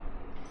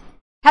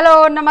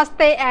Hello,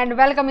 Namaste and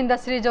welcome in the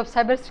series of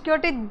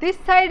cybersecurity. This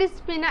side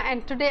is Pina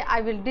and today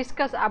I will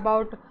discuss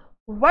about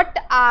what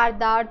are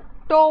the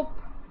top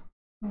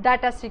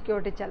data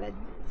security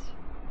challenges.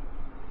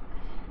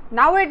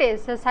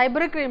 Nowadays,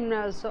 cyber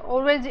criminals are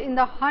always in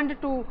the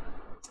hunt to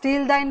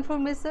steal the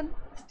information,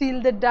 steal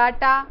the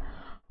data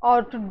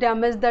or to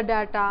damage the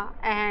data,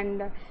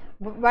 and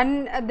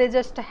when they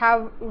just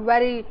have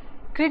very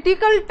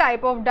critical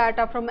type of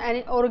data from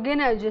any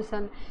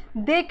organization,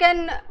 they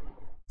can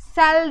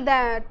sell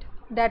that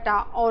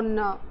data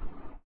on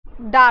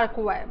dark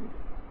web,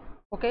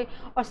 okay,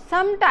 or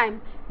sometime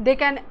they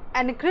can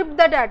encrypt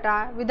the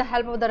data with the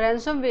help of the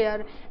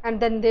ransomware, and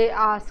then they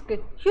ask a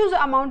huge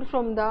amount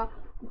from the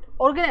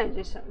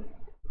organization,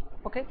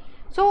 okay.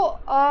 So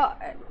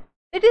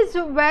it is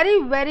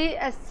very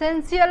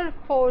essential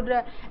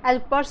for as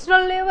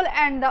personal level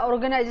and the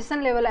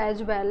organization level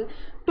as well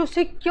to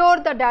secure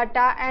the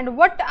data. And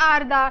what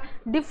are the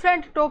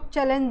different top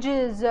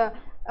challenges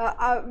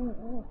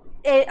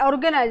a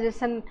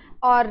organization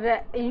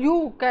or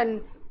you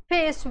can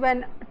face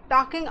when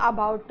talking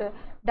about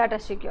data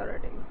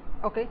security,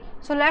 okay.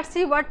 So let's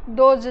see what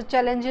those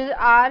challenges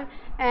are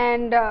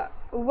and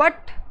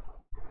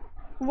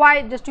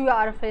why just you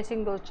are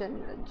facing those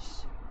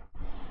challenges.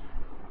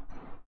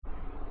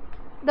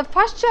 The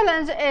first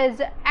challenge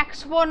is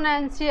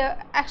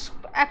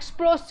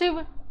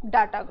explosive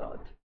data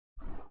growth.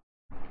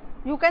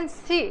 You can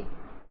see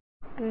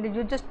and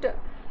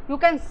you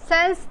can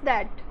sense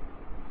that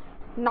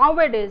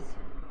nowadays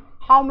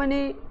how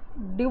many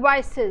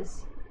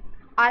devices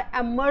are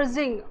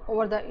emerging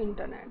over the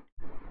internet,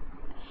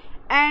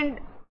 and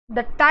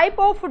the type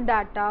of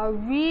data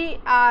we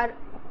are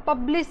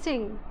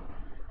publishing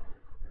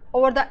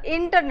over the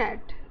internet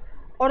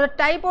or the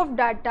type of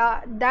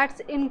data that's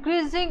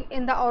increasing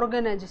in the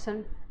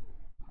organization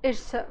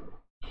is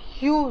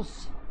huge,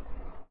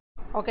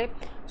 okay.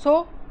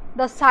 So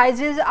the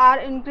sizes are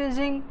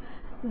increasing,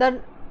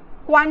 the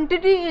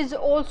quantity is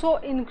also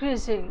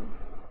increasing,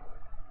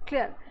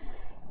 clear.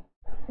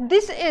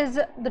 This is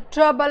the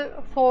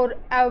trouble for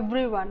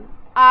everyone,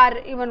 or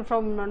even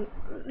from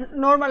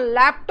normal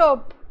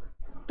laptop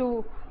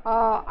to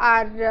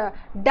our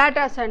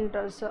data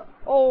centers,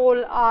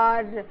 all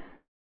are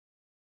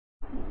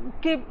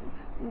keep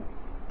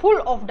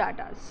full of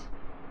data,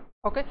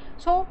 okay.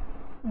 So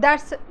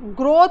that's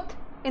growth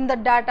in the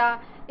data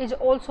is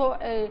also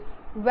a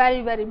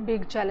very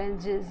big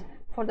challenges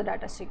for the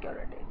data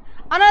security.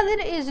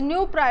 Another is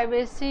new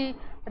privacy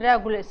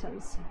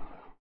regulations.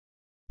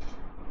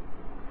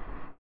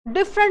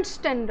 Different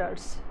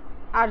standards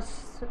are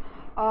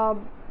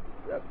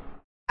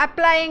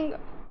applying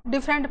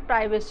different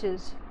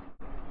privacies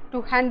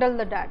to handle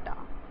the data,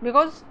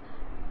 because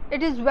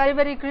it is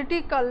very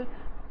critical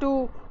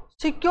to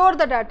secure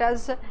the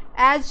data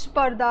as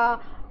per the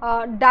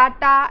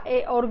data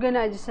a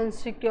organization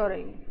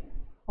securing,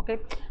 okay.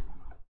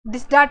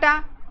 This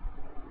data,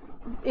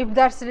 if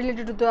that's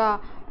related to the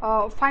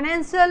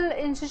financial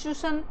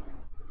institution,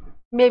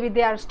 maybe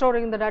they are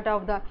storing the data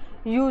of the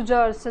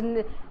users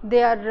and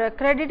their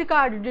credit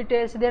card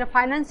details, their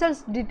financial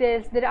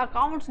details, their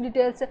accounts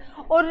details,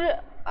 or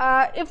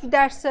if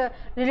that's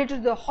related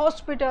to the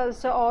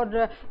hospitals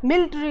or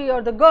military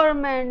or the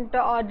government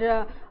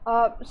or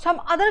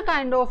some other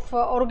kind of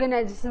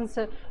organizations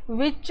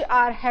which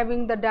are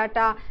having the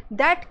data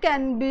that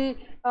can be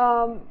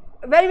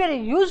very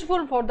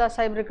useful for the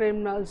cyber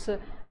criminals.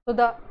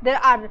 So there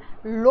are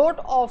lot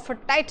of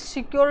tight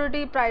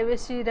security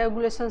privacy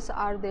regulations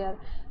are there.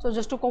 So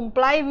just to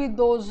comply with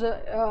those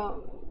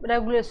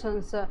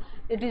regulations,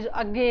 it is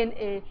again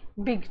a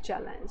big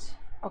challenge,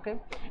 okay.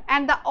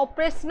 And the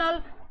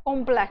operational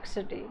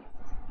complexity,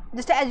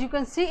 just as you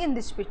can see in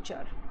this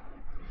picture,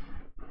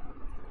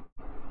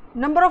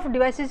 number of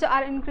devices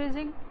are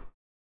increasing.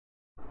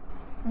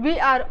 We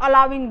are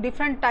allowing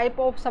different type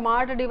of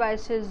smart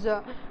devices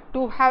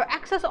to have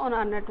access on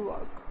our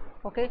network,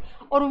 okay,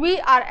 or we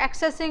are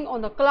accessing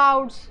on the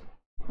clouds,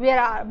 we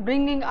are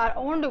bringing our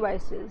own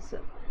devices.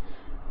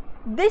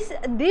 These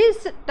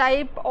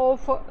type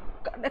of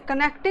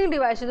connecting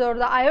devices or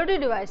the IoT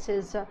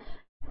devices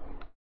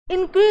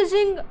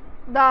increasing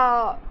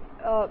the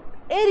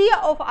area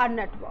of our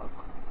network,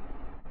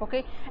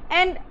 okay,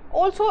 and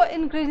also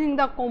increasing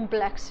the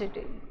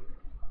complexity.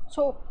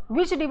 So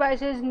which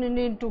devices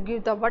need to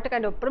give the what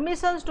kind of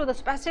permissions to the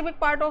specific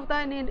part of the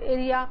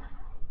area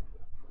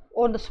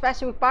or the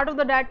specific part of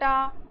the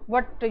data,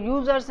 what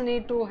users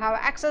need to have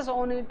access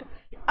on it.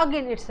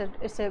 Again,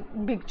 it's a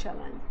big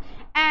challenge.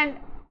 And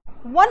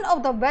one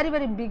of the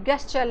very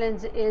biggest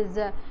challenge is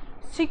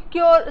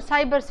secure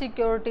cyber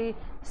security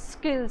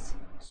skills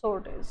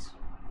shortage.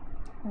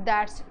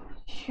 That's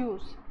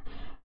huge.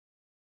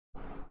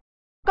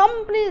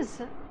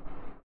 Companies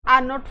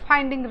are not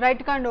finding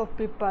right kind of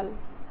people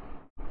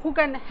who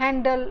can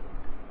handle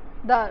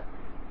the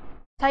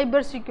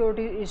cyber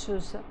security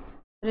issues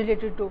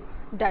related to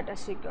data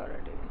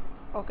security,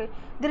 okay.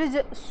 There is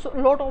a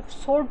lot of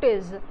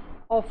shortage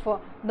of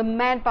the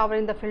manpower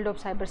in the field of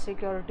cyber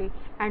security,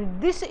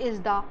 and this is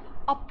the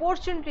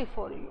opportunity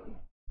for you.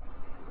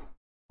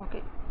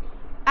 Okay,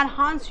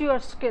 enhance your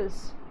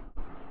skills,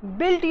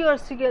 build your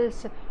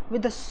skills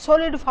with the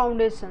solid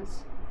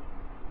foundations,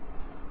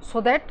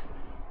 so that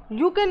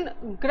you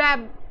can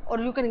grab or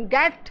you can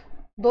get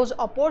those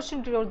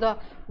opportunities or the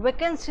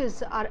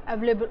vacancies are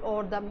available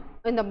or the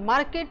in the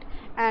market,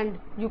 and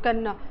you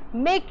can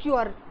make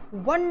your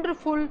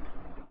wonderful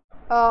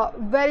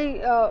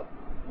very uh,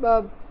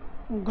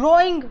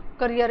 growing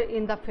career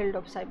in the field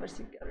of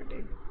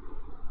cybersecurity.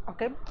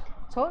 Okay,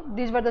 so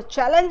these were the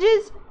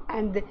challenges,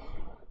 and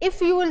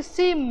if you will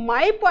see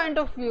my point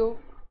of view,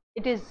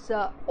 it is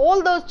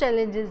all those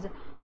challenges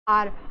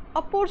are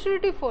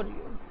opportunity for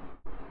you.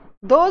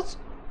 Those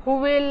who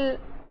will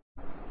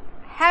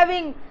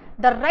having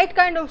the right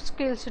kind of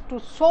skills to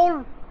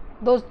solve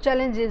those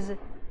challenges,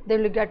 they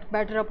will get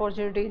better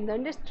opportunity in the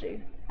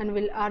industry and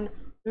will earn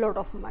lot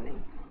of money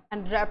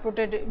and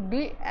reputed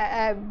be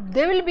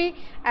they will be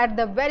at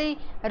the very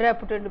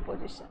reputed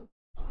position.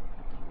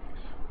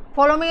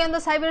 Follow me on the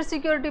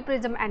Cybersecurity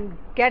Prism and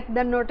get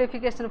the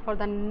notification for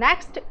the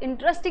next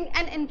interesting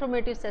and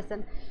informative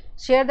session.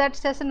 Share that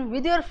session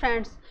with your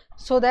friends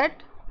so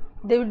that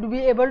they will be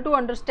able to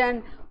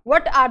understand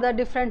what are the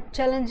different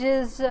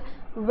challenges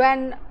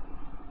when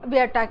we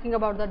are talking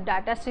about the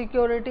data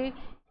security,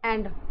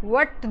 and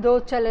what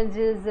those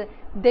challenges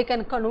they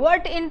can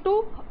convert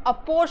into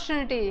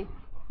opportunity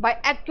by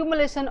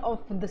accumulation of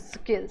the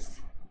skills.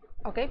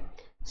 Okay,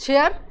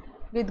 share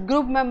with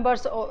group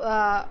members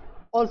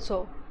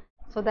also,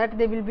 so that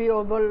they will be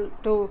able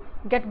to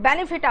get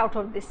benefit out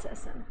of this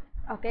session.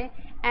 Okay,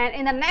 and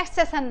in the next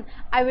session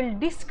I will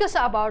discuss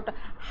about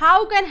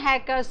how can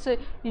hackers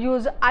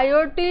use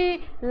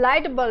IoT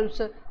light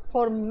bulbs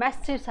for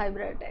massive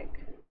cyber attack.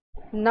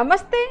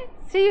 Namaste,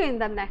 see you in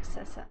the next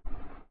session.